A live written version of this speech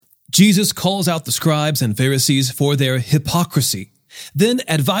Jesus calls out the scribes and Pharisees for their hypocrisy, then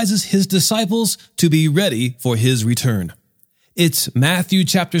advises his disciples to be ready for his return. It's Matthew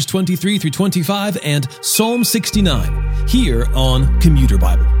chapters 23 through 25 and Psalm 69 here on Commuter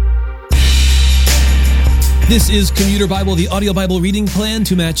Bible. This is Commuter Bible, the audio Bible reading plan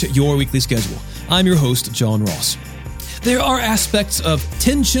to match your weekly schedule. I'm your host, John Ross. There are aspects of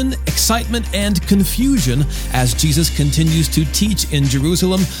tension, excitement, and confusion as Jesus continues to teach in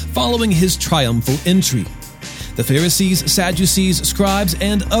Jerusalem following his triumphal entry. The Pharisees, Sadducees, scribes,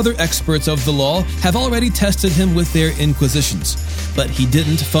 and other experts of the law have already tested him with their inquisitions, but he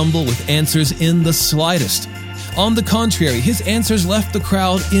didn't fumble with answers in the slightest. On the contrary, his answers left the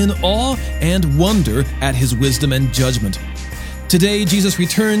crowd in awe and wonder at his wisdom and judgment. Today, Jesus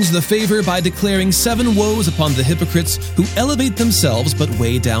returns the favor by declaring 7 woes upon the hypocrites who elevate themselves but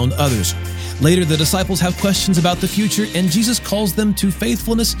weigh down others. Later, the disciples have questions about the future, and Jesus calls them to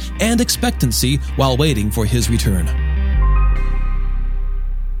faithfulness and expectancy while waiting for his return.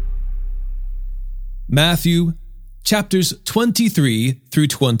 Matthew chapters 23 through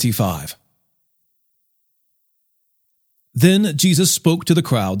 25. Then Jesus spoke to the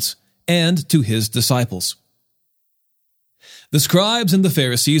crowds and to his disciples. The scribes and the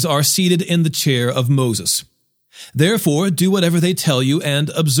Pharisees are seated in the chair of Moses. Therefore, do whatever they tell you and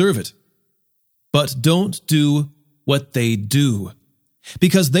observe it. But don't do what they do,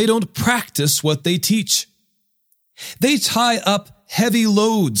 because they don't practice what they teach. They tie up heavy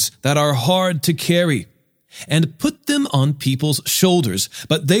loads that are hard to carry and put them on people's shoulders,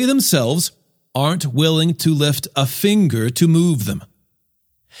 but they themselves aren't willing to lift a finger to move them.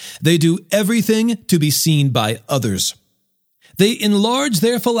 They do everything to be seen by others. They enlarge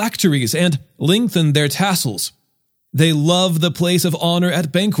their phylacteries and lengthen their tassels. They love the place of honor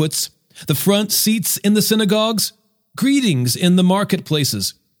at banquets, the front seats in the synagogues, greetings in the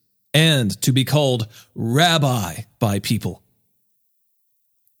marketplaces, and to be called rabbi by people.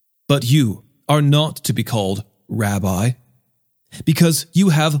 But you are not to be called rabbi, because you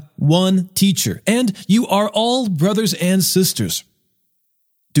have one teacher, and you are all brothers and sisters.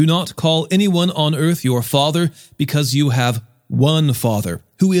 Do not call anyone on earth your father, because you have one Father,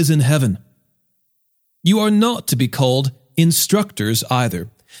 who is in heaven. You are not to be called instructors either,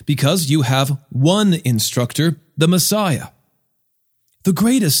 because you have one instructor, the Messiah. The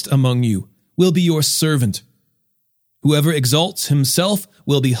greatest among you will be your servant. Whoever exalts himself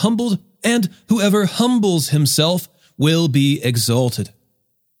will be humbled, and whoever humbles himself will be exalted.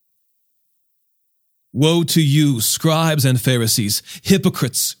 Woe to you, scribes and Pharisees,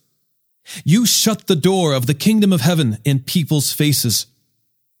 hypocrites! You shut the door of the kingdom of heaven in people's faces,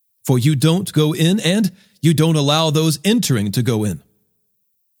 for you don't go in and you don't allow those entering to go in.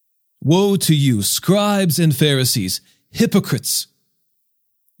 Woe to you, scribes and Pharisees, hypocrites!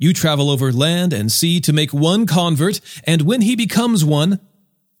 You travel over land and sea to make one convert, and when he becomes one,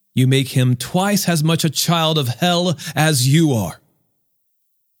 you make him twice as much a child of hell as you are.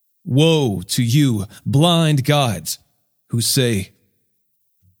 Woe to you, blind guides, who say,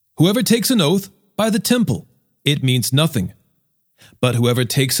 whoever takes an oath by the temple, it means nothing. But whoever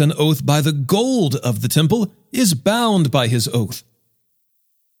takes an oath by the gold of the temple is bound by his oath.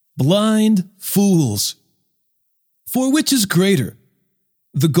 Blind fools! For which is greater,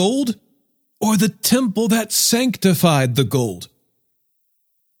 the gold or the temple that sanctified the gold?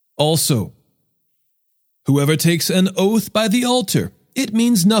 Also, whoever takes an oath by the altar, it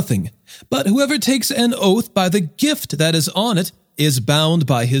means nothing. But whoever takes an oath by the gift that is on it is bound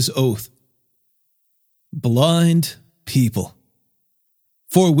by his oath. Blind people!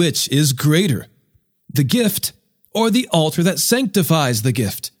 For which is greater, the gift or the altar that sanctifies the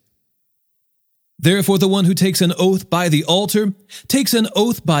gift? Therefore the one who takes an oath by the altar takes an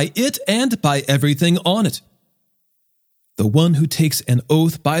oath by it and by everything on it. The one who takes an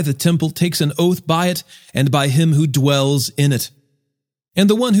oath by the temple takes an oath by it and by him who dwells in it. And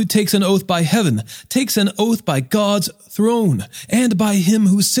the one who takes an oath by heaven takes an oath by God's throne and by him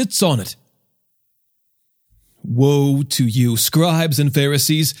who sits on it. Woe to you, scribes and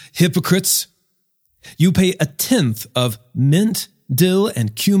Pharisees, hypocrites! You pay 1/10 of mint, dill,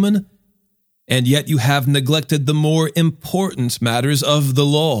 and cumin, and yet you have neglected the more important matters of the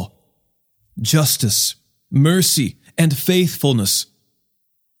law: justice, mercy, and faithfulness.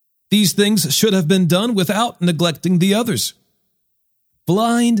 These things should have been done without neglecting the others.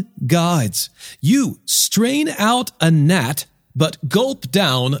 Blind guides, you strain out a gnat, but gulp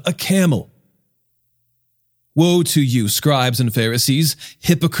down a camel. Woe to you, scribes and Pharisees,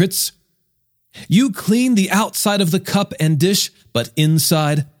 hypocrites! You clean the outside of the cup and dish, but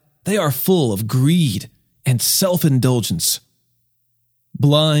inside they are full of greed and self-indulgence.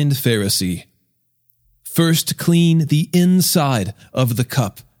 Blind Pharisee, first clean the inside of the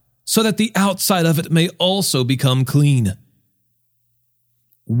cup, so that the outside of it may also become clean.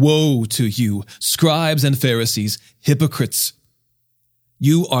 Woe to you, scribes and Pharisees, hypocrites!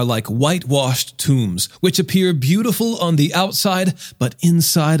 You are like whitewashed tombs, which appear beautiful on the outside, but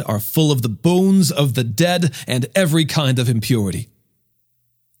inside are full of the bones of the dead and every kind of impurity.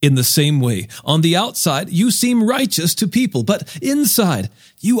 In the same way, on the outside you seem righteous to people, but inside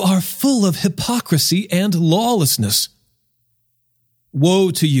you are full of hypocrisy and lawlessness. Woe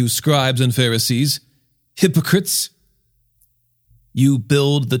to you, scribes and Pharisees, hypocrites! You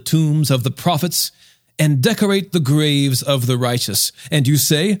build the tombs of the prophets and decorate the graves of the righteous, and you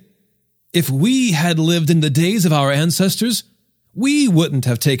say, if we had lived in the days of our ancestors, we wouldn't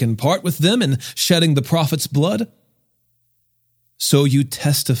have taken part with them in shedding the prophets' blood. So you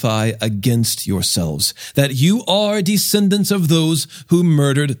testify against yourselves that you are descendants of those who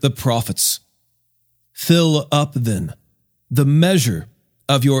murdered the prophets. Fill up, then, the measure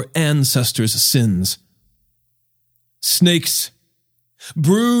of your ancestors' sins. Snakes,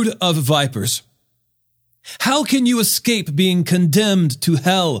 brood of vipers, how can you escape being condemned to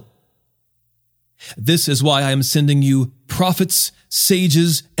hell? This is why I am sending you prophets,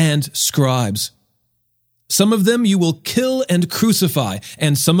 sages, and scribes. Some of them you will kill and crucify,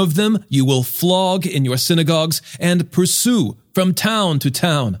 and some of them you will flog in your synagogues and pursue from town to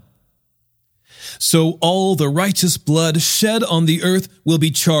town. So all the righteous blood shed on the earth will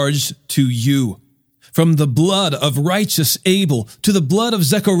be charged to you, from the blood of righteous Abel to the blood of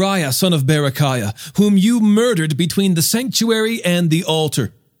Zechariah son of Berechiah, whom you murdered between the sanctuary and the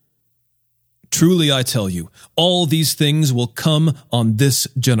altar. Truly I tell you, all these things will come on this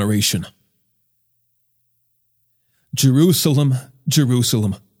generation. Jerusalem,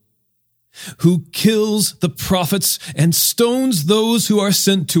 Jerusalem, who kills the prophets and stones those who are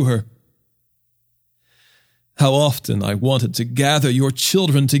sent to her. How often I wanted to gather your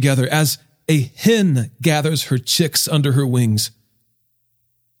children together as a hen gathers her chicks under her wings,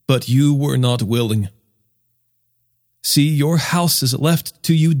 but you were not willing. See, your house is left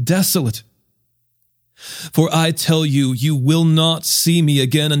to you desolate. For I tell you, you will not see me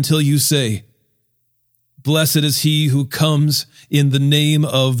again until you say, blessed is he who comes in the name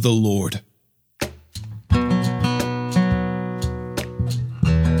of the Lord.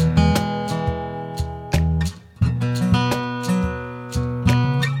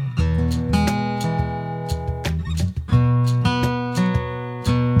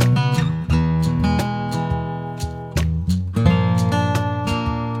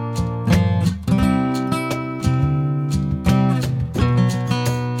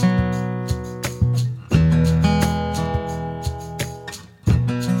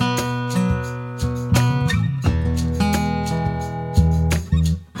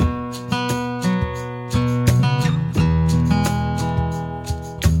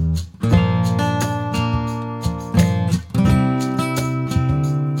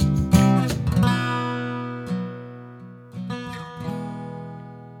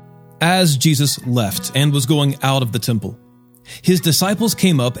 As Jesus left and was going out of the temple, his disciples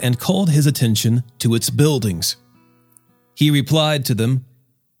came up and called his attention to its buildings. He replied to them,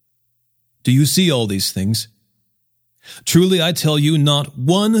 do you see all these things? Truly I tell you, not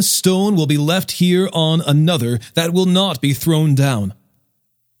one stone will be left here on another that will not be thrown down.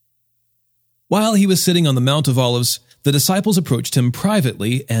 While he was sitting on the Mount of Olives, the disciples approached him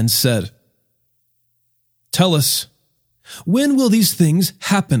privately and said, tell us, when will these things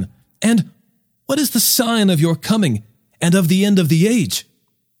happen? And what is the sign of your coming and of the end of the age?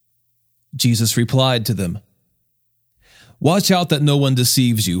 Jesus replied to them, watch out that no one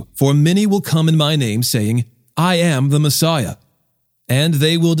deceives you, for many will come in my name, saying, I am the Messiah, and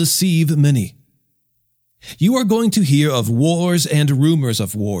they will deceive many. You are going to hear of wars and rumors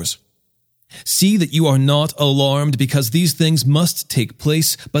of wars. See that you are not alarmed, because these things must take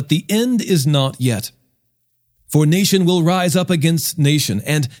place, but the end is not yet. For nation will rise up against nation,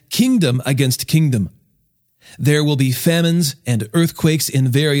 and kingdom against kingdom. There will be famines and earthquakes in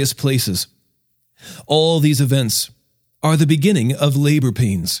various places. All these events are the beginning of labor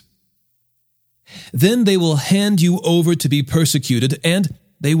pains. Then they will hand you over to be persecuted, and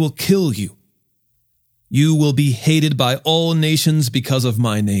they will kill you. You will be hated by all nations because of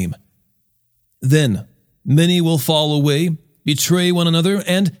my name. Then many will fall away, betray one another,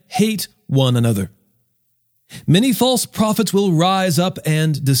 and hate one another. Many false prophets will rise up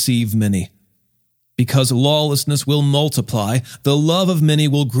and deceive many. Because lawlessness will multiply, the love of many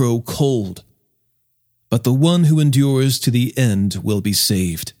will grow cold. But the one who endures to the end will be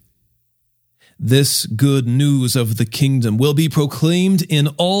saved. This good news of the kingdom will be proclaimed in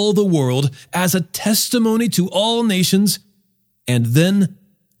all the world as a testimony to all nations, and then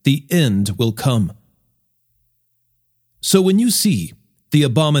the end will come. So when you see the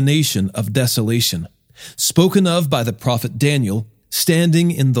abomination of desolation, spoken of by the prophet Daniel, standing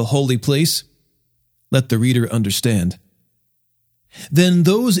in the holy place, let the reader understand. Then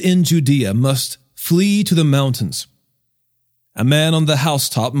those in Judea must flee to the mountains. A man on the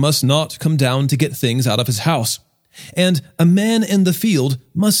housetop must not come down to get things out of his house, and a man in the field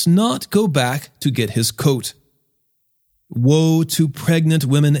must not go back to get his coat. Woe to pregnant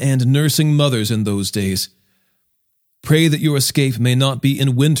women and nursing mothers in those days. Pray that your escape may not be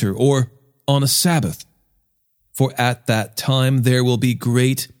in winter or on a Sabbath, for at that time there will be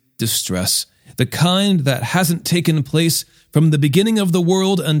great distress, the kind that hasn't taken place from the beginning of the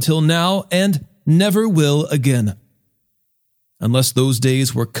world until now and never will again. Unless those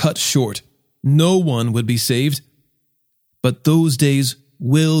days were cut short, no one would be saved. But those days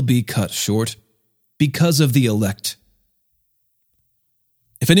will be cut short because of the elect.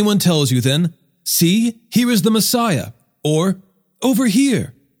 If anyone tells you then, "See, here is the Messiah," or "Over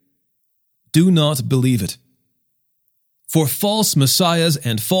here," do not believe it. For false messiahs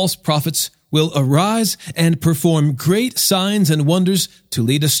and false prophets will arise and perform great signs and wonders to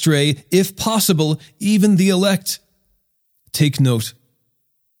lead astray, if possible, even the elect. Take note.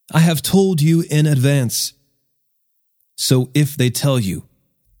 I have told you in advance. So if they tell you,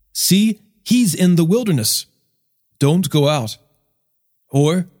 "See, he's in the wilderness," don't go out.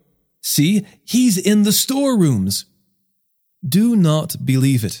 Or, "See, he's in the storerooms," do not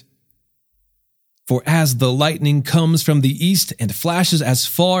believe it. For as the lightning comes from the east and flashes as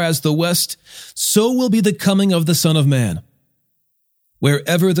far as the west, so will be the coming of the Son of Man.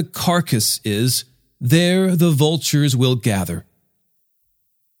 Wherever the carcass is, there the vultures will gather.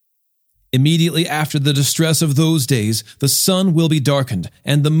 Immediately after the distress of those days, the sun will be darkened,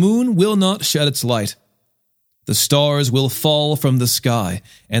 and the moon will not shed its light. The stars will fall from the sky,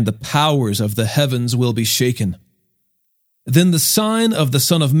 and the powers of the heavens will be shaken. Then the sign of the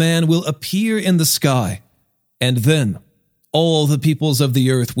Son of Man will appear in the sky, and then all the peoples of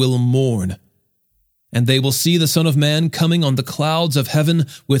the earth will mourn. And they will see the Son of Man coming on the clouds of heaven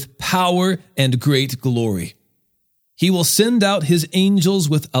with power and great glory. He will send out his angels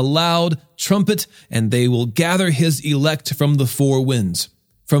with a loud trumpet, and they will gather his elect from the four winds,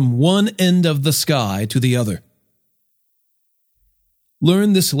 from one end of the sky to the other.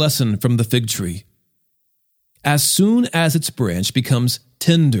 Learn this lesson from the fig tree. As soon as its branch becomes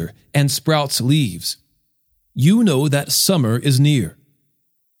tender and sprouts leaves, you know that summer is near.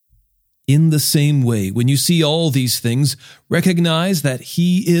 In the same way, when you see all these things, recognize that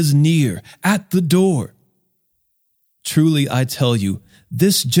he is near, at the door. Truly, I tell you,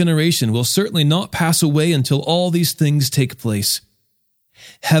 this generation will certainly not pass away until all these things take place.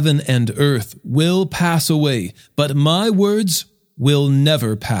 Heaven and earth will pass away, but my words will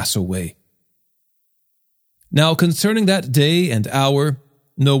never pass away. Now concerning that day and hour,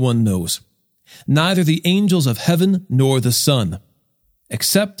 no one knows, neither the angels of heaven nor the Son,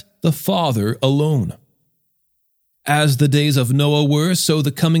 except the Father alone. As the days of Noah were, so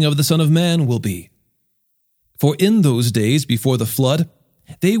the coming of the Son of Man will be. For in those days before the flood,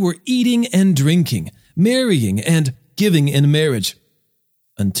 they were eating and drinking, marrying and giving in marriage,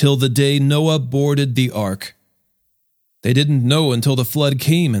 until the day Noah boarded the ark. They didn't know until the flood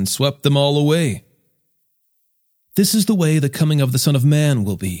came and swept them all away. This is the way the coming of the Son of Man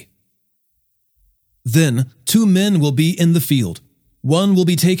will be. Then 2 men will be in the field. One will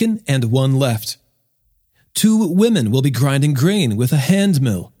be taken and one left. 2 women will be grinding grain with a hand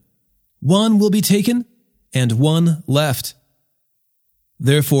mill. One will be taken and one left.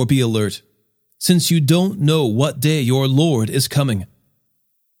 Therefore be alert, since you don't know what day your Lord is coming.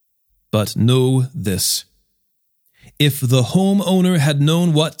 But know this: if the homeowner had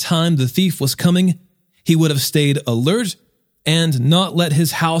known what time the thief was coming, he would have stayed alert and not let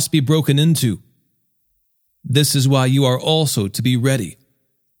his house be broken into. This is why you are also to be ready,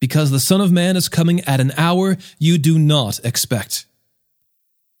 because the Son of Man is coming at an hour you do not expect.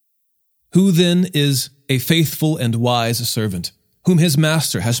 Who then is a faithful and wise servant, whom his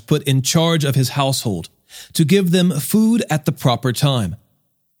master has put in charge of his household, to give them food at the proper time?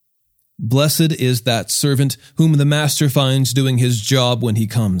 Blessed is that servant whom the master finds doing his job when he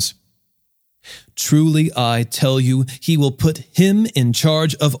comes. Truly, I tell you, he will put him in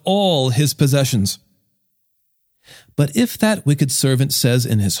charge of all his possessions. But if that wicked servant says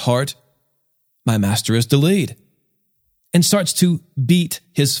in his heart, "My master is delayed," and starts to beat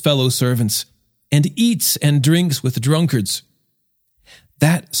his fellow servants, and eats and drinks with drunkards,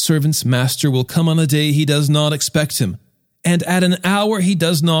 That servant's master will come on a day he does not expect him, and at an hour he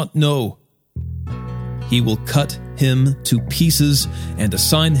does not know. He will cut him to pieces and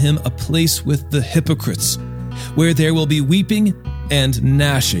assign him a place with the hypocrites, where there will be weeping and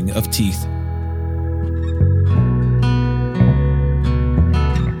gnashing of teeth.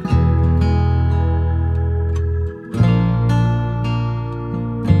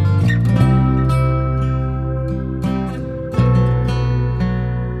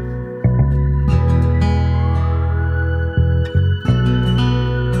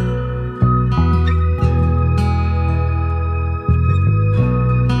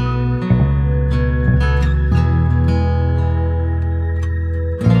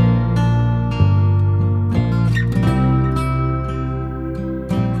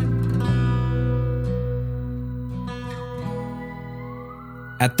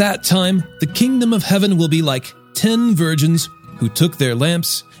 At that time, the kingdom of heaven will be like 10 virgins who took their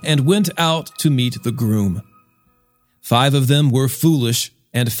lamps and went out to meet the groom. 5 of them were foolish,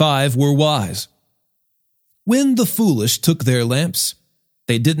 and 5 were wise. When the foolish took their lamps,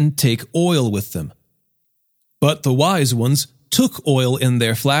 they didn't take oil with them. But the wise ones took oil in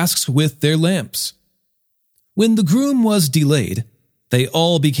their flasks with their lamps. When the groom was delayed, they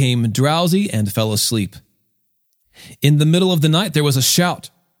all became drowsy and fell asleep. In the middle of the night there was a shout,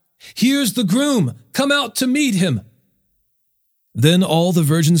 "Here's the groom! Come out to meet him!" Then all the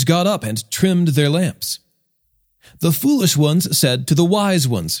virgins got up and trimmed their lamps. The foolish ones said to the wise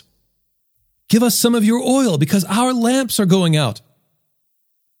ones, "Give us some of your oil, because our lamps are going out."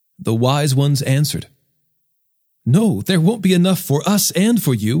 The wise ones answered, "No, there won't be enough for us and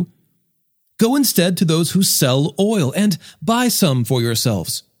for you. Go instead to those who sell oil and buy some for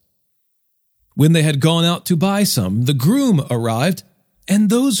yourselves." When they had gone out to buy some, the groom arrived, and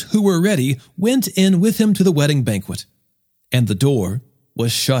those who were ready went in with him to the wedding banquet, and the door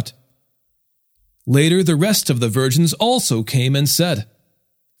was shut. Later the rest of the virgins also came and said,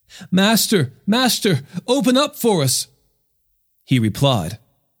 "Master, Master, open up for us." He replied,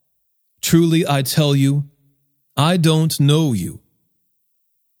 "Truly I tell you, I don't know you.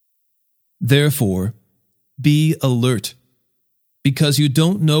 Therefore, be alert, because you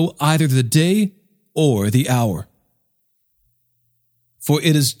don't know either the day or the hour. For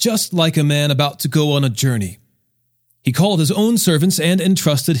it is just like a man about to go on a journey. He called his own servants and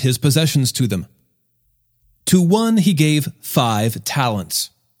entrusted his possessions to them. To one he gave 5 talents,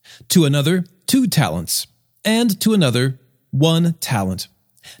 to another 2 talents, and to another 1 talent,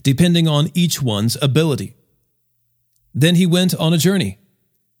 depending on each one's ability. Then he went on a journey.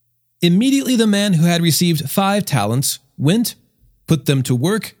 Immediately the man who had received 5 talents went, put them to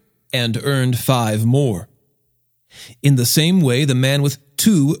work, and earned 5 more. In the same way, the man with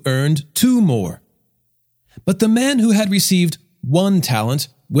 2 earned 2 more. But the man who had received 1 talent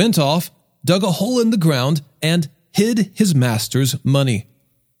went off, dug a hole in the ground, and hid his master's money.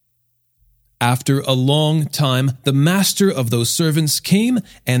 After a long time, the master of those servants came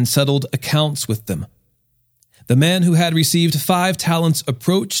and settled accounts with them. The man who had received 5 talents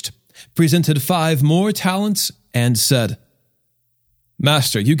approached, presented 5 more talents, and said,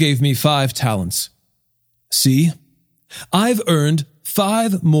 "Master, you gave me 5 talents. See, I've earned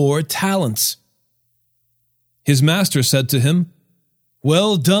 5 more talents." His master said to him,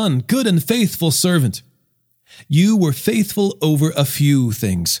 "Well done, good and faithful servant. You were faithful over a few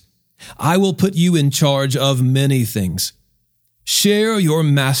things. I will put you in charge of many things. Share your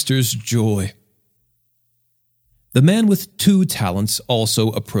master's joy." The man with 2 talents also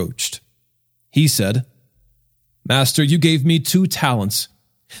approached. He said, "Master, you gave me 2 talents.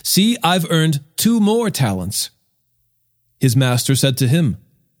 See, I've earned 2 more talents." His master said to him,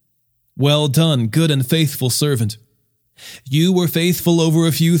 "Well done, good and faithful servant. You were faithful over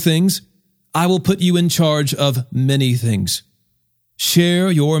a few things. I will put you in charge of many things.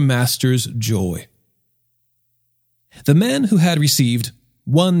 Share your master's joy." The man who had received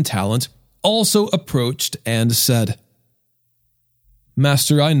 1 talent also approached and said,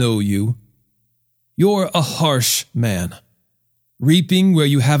 "Master, I know you. You're a harsh man, reaping where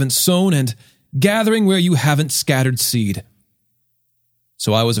you haven't sown and gathering where you haven't scattered seed.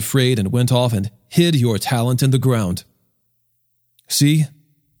 So I was afraid and went off and hid your talent in the ground. See,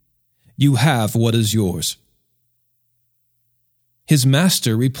 you have what is yours." His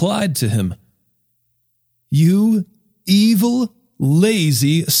master replied to him, "You evil,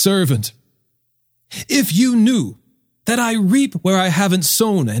 lazy servant. If you knew that I reap where I haven't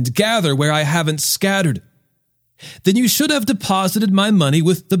sown and gather where I haven't scattered, then you should have deposited my money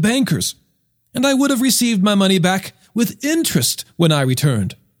with the bankers, and I would have received my money back with interest when I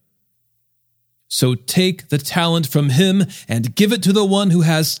returned. So take the talent from him and give it to the one who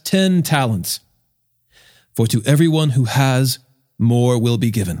has 10 talents. For to everyone who has, more will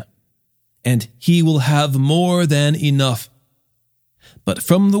be given, and he will have more than enough. But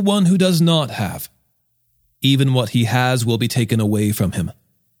from the one who does not have, even what he has will be taken away from him.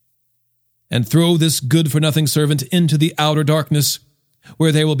 And throw this good-for-nothing servant into the outer darkness,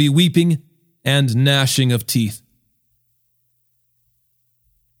 where there will be weeping and gnashing of teeth.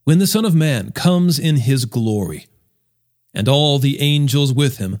 When the Son of Man comes in his glory, and all the angels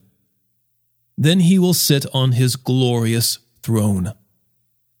with him, then he will sit on his glorious throne.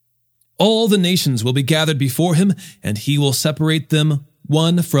 All the nations will be gathered before him, and he will separate them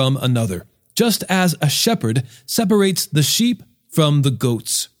one from another, just as a shepherd separates the sheep from the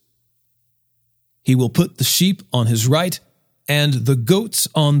goats. He will put the sheep on his right and the goats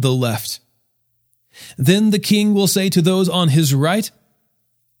on the left. Then the king will say to those on his right,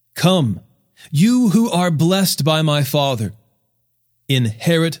 "Come, you who are blessed by my Father.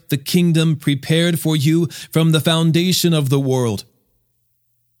 Inherit the kingdom prepared for you from the foundation of the world.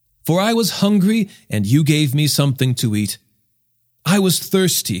 For I was hungry, and you gave me something to eat. I was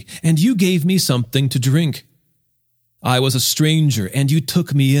thirsty, and you gave me something to drink. I was a stranger, and you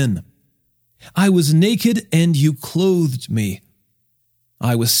took me in. I was naked, and you clothed me.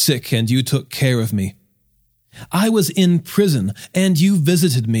 I was sick, and you took care of me. I was in prison, and you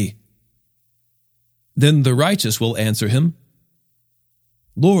visited me." Then the righteous will answer him,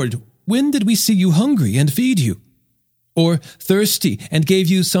 "Lord, when did we see you hungry and feed you, or thirsty and gave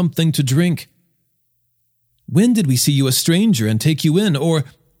you something to drink? When did we see you a stranger and take you in, or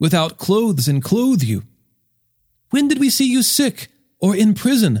without clothes and clothe you? When did we see you sick or in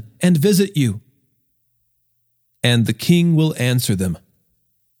prison and visit you?" And the king will answer them,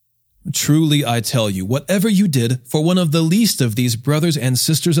 "Truly I tell you, whatever you did for one of the least of these brothers and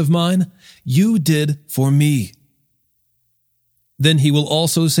sisters of mine, you did for me." Then he will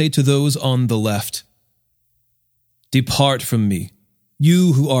also say to those on the left, "Depart from me,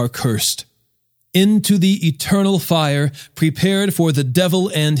 you who are cursed, into the eternal fire prepared for the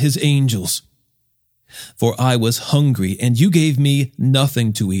devil and his angels. For I was hungry, and you gave me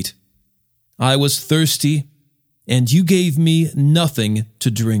nothing to eat. I was thirsty, and you gave me nothing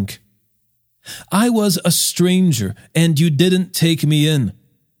to drink. I was a stranger, and you didn't take me in.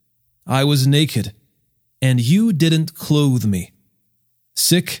 I was naked, and you didn't clothe me.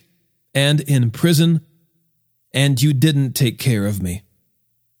 Sick and in prison, and you didn't take care of me."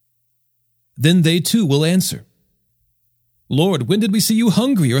 Then they too will answer, "Lord, when did we see you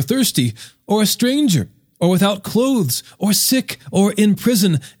hungry or thirsty, or a stranger, or without clothes, or sick, or in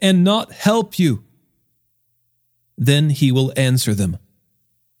prison, and not help you?" Then he will answer them,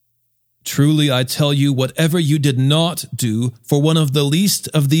 "Truly I tell you, whatever you did not do for one of the least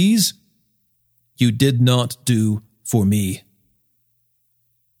of these, you did not do for me."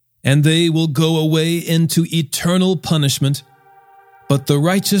 And they will go away into eternal punishment, but the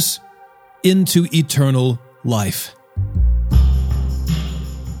righteous into eternal life.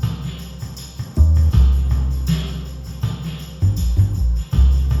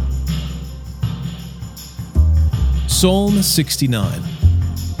 Psalm 69.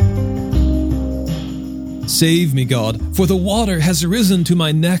 Save me, God, for the water has risen to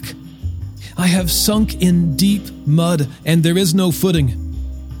my neck. I have sunk in deep mud, and there is no footing.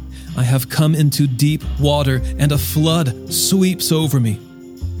 I have come into deep water, and a flood sweeps over me.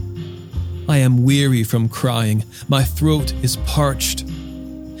 I am weary from crying. My throat is parched.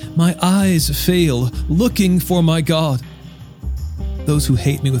 My eyes fail, looking for my God. Those who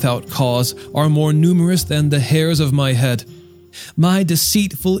hate me without cause are more numerous than the hairs of my head. My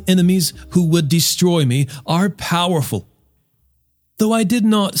deceitful enemies who would destroy me are powerful. Though I did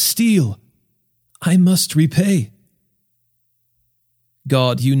not steal, I must repay.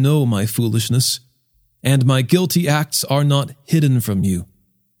 God, you know my foolishness, and my guilty acts are not hidden from you.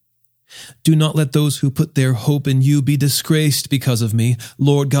 Do not let those who put their hope in you be disgraced because of me,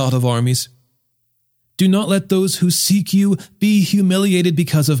 Lord God of armies. Do not let those who seek you be humiliated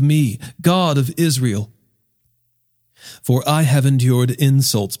because of me, God of Israel. For I have endured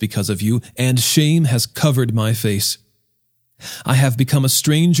insults because of you, and shame has covered my face. I have become a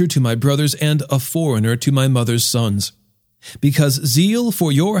stranger to my brothers and a foreigner to my mother's sons, because zeal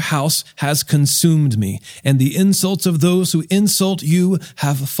for your house has consumed me, and the insults of those who insult you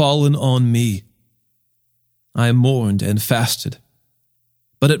have fallen on me. I mourned and fasted,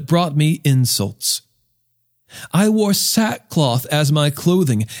 but it brought me insults. I wore sackcloth as my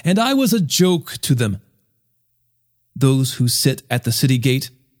clothing, and I was a joke to them. Those who sit at the city gate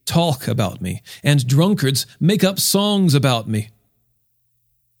talk about me, and drunkards make up songs about me.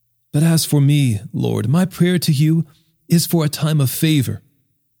 But as for me, Lord, my prayer to you is for a time of favor.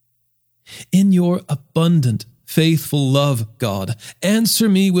 In your abundant, faithful love, God, answer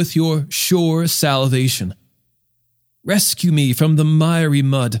me with your sure salvation. Rescue me from the miry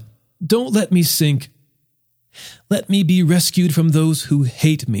mud. Don't let me sink. Let me be rescued from those who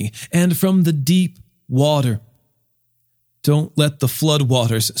hate me and from the deep water. Don't let the flood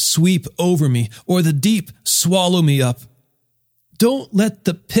waters sweep over me or the deep swallow me up. Don't let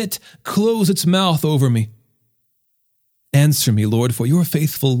the pit close its mouth over me. Answer me, Lord, for your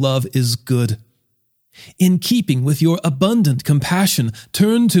faithful love is good. In keeping with your abundant compassion,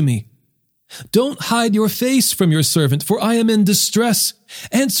 turn to me. Don't hide your face from your servant, for I am in distress.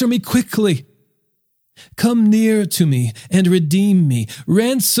 Answer me quickly. Come near to me and redeem me.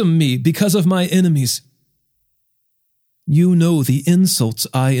 Ransom me because of my enemies. You know the insults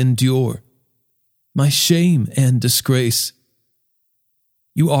I endure, my shame and disgrace.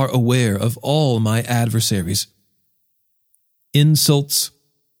 You are aware of all my adversaries. Insults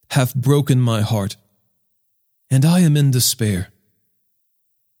have broken my heart, and I am in despair.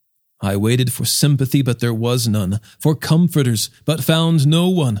 I waited for sympathy, but there was none, for comforters, but found no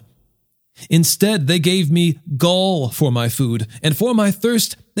one. Instead, they gave me gall for my food, and for my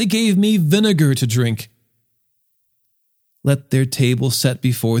thirst, they gave me vinegar to drink. Let their table set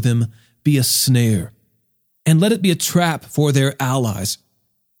before them be a snare, and let it be a trap for their allies.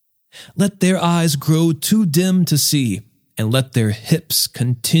 Let their eyes grow too dim to see, and let their hips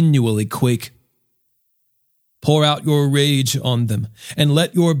continually quake. Pour out your rage on them, and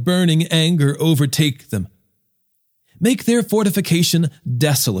let your burning anger overtake them. Make their fortification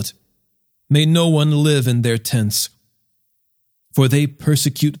desolate. May no one live in their tents. For they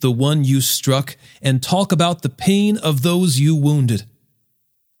persecute the one you struck, and talk about the pain of those you wounded.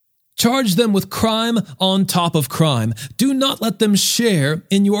 Charge them with crime on top of crime. Do not let them share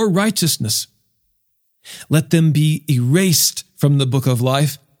in your righteousness. Let them be erased from the book of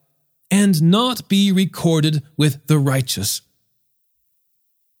life, and not be recorded with the righteous.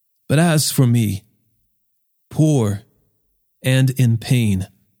 But as for me, poor and in pain,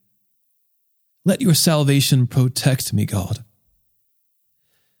 let your salvation protect me, God.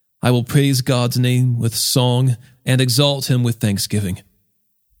 I will praise God's name with song and exalt him with thanksgiving.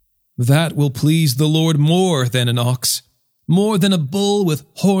 That will please the Lord more than an ox, more than a bull with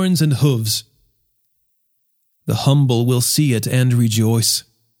horns and hooves. The humble will see it and rejoice.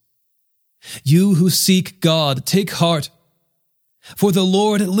 You who seek God, take heart. For the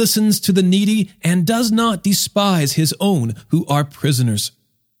Lord listens to the needy and does not despise his own who are prisoners.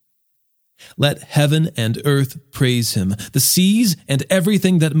 Let heaven and earth praise him, the seas and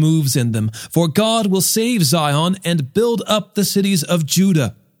everything that moves in them. For God will save Zion and build up the cities of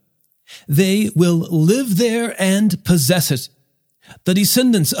Judah. They will live there and possess it. The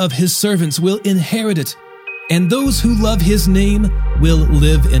descendants of his servants will inherit it, and those who love his name will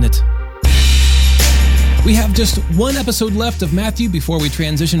live in it. We have just one episode left of Matthew before we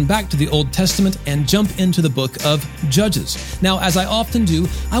transition back to the Old Testament and jump into the book of Judges. Now, as I often do,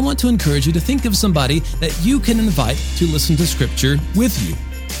 I want to encourage you to think of somebody that you can invite to listen to Scripture with you.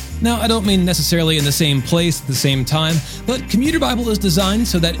 Now, I don't mean necessarily in the same place at the same time, but Commuter Bible is designed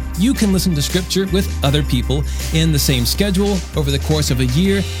so that you can listen to Scripture with other people in the same schedule over the course of a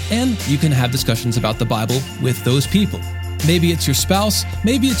year, and you can have discussions about the Bible with those people. Maybe it's your spouse,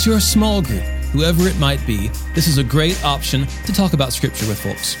 maybe it's your small group. Whoever it might be, this is a great option to talk about Scripture with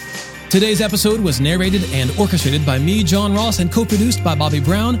folks. Today's episode was narrated and orchestrated by me, John Ross, and co-produced by Bobby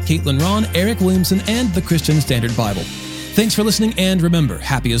Brown, Caitlin Ron, Eric Williamson, and the Christian Standard Bible. Thanks for listening, and remember,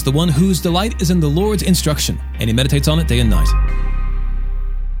 happy is the one whose delight is in the Lord's instruction, and he meditates on it day and night.